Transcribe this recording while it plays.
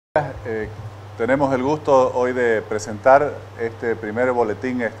Tenemos el gusto hoy de presentar este primer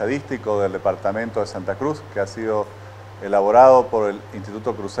boletín estadístico del departamento de Santa Cruz, que ha sido elaborado por el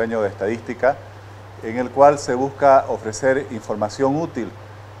Instituto Cruceño de Estadística, en el cual se busca ofrecer información útil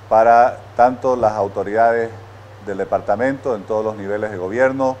para tanto las autoridades del departamento en todos los niveles de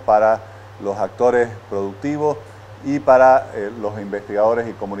gobierno, para los actores productivos y para los investigadores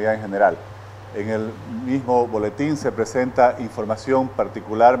y comunidad en general. En el mismo boletín se presenta información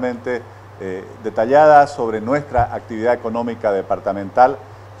particularmente detallada sobre nuestra actividad económica departamental,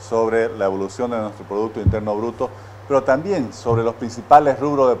 sobre la evolución de nuestro Producto Interno Bruto, pero también sobre los principales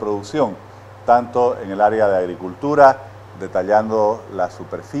rubros de producción, tanto en el área de agricultura, detallando las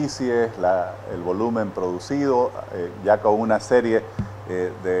superficies, el volumen producido, ya con una serie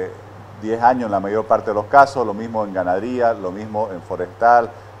de 10 años en la mayor parte de los casos, lo mismo en ganadería, lo mismo en forestal,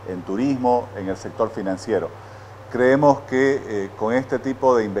 en turismo, en el sector financiero. Creemos que con este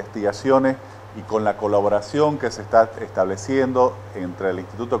tipo de investigaciones y con la colaboración que se está estableciendo entre el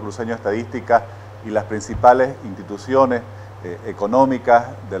Instituto Cruceño de Estadística y las principales instituciones económicas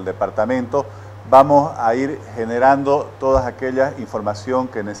del departamento, vamos a ir generando todas aquellas información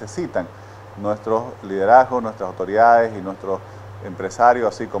que necesitan nuestros liderazgos, nuestras autoridades y nuestros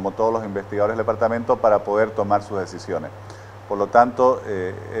empresarios, así como todos los investigadores del departamento, para poder tomar sus decisiones. Por lo tanto,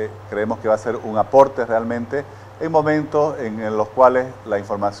 creemos que va a ser un aporte realmente en momentos en los cuales la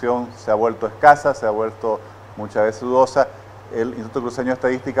información se ha vuelto escasa, se ha vuelto muchas veces dudosa. El Instituto Cruceño de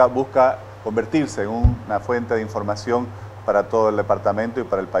Estadística busca convertirse en una fuente de información para todo el departamento y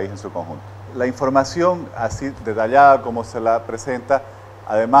para el país en su conjunto. La información así detallada como se la presenta,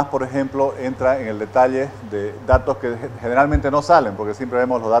 además, por ejemplo, entra en el detalle de datos que generalmente no salen, porque siempre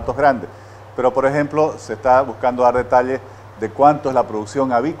vemos los datos grandes. Pero, por ejemplo, se está buscando dar detalles de cuánto es la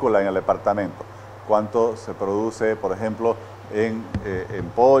producción avícola en el departamento, cuánto se produce, por ejemplo, en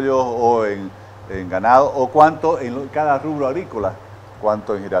pollos o en ganado, o cuánto en cada rubro agrícola,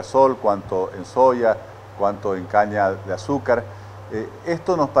 cuánto en girasol, cuánto en soya, cuánto en caña de azúcar.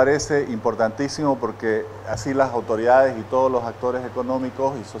 Esto nos parece importantísimo porque así las autoridades y todos los actores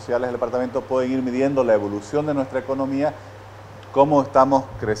económicos y sociales del departamento pueden ir midiendo la evolución de nuestra economía, cómo estamos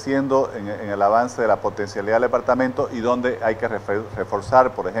creciendo en el avance de la potencialidad del departamento y dónde hay que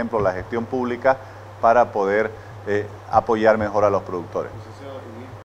reforzar, por ejemplo, la gestión pública para poder apoyar mejor a los productores.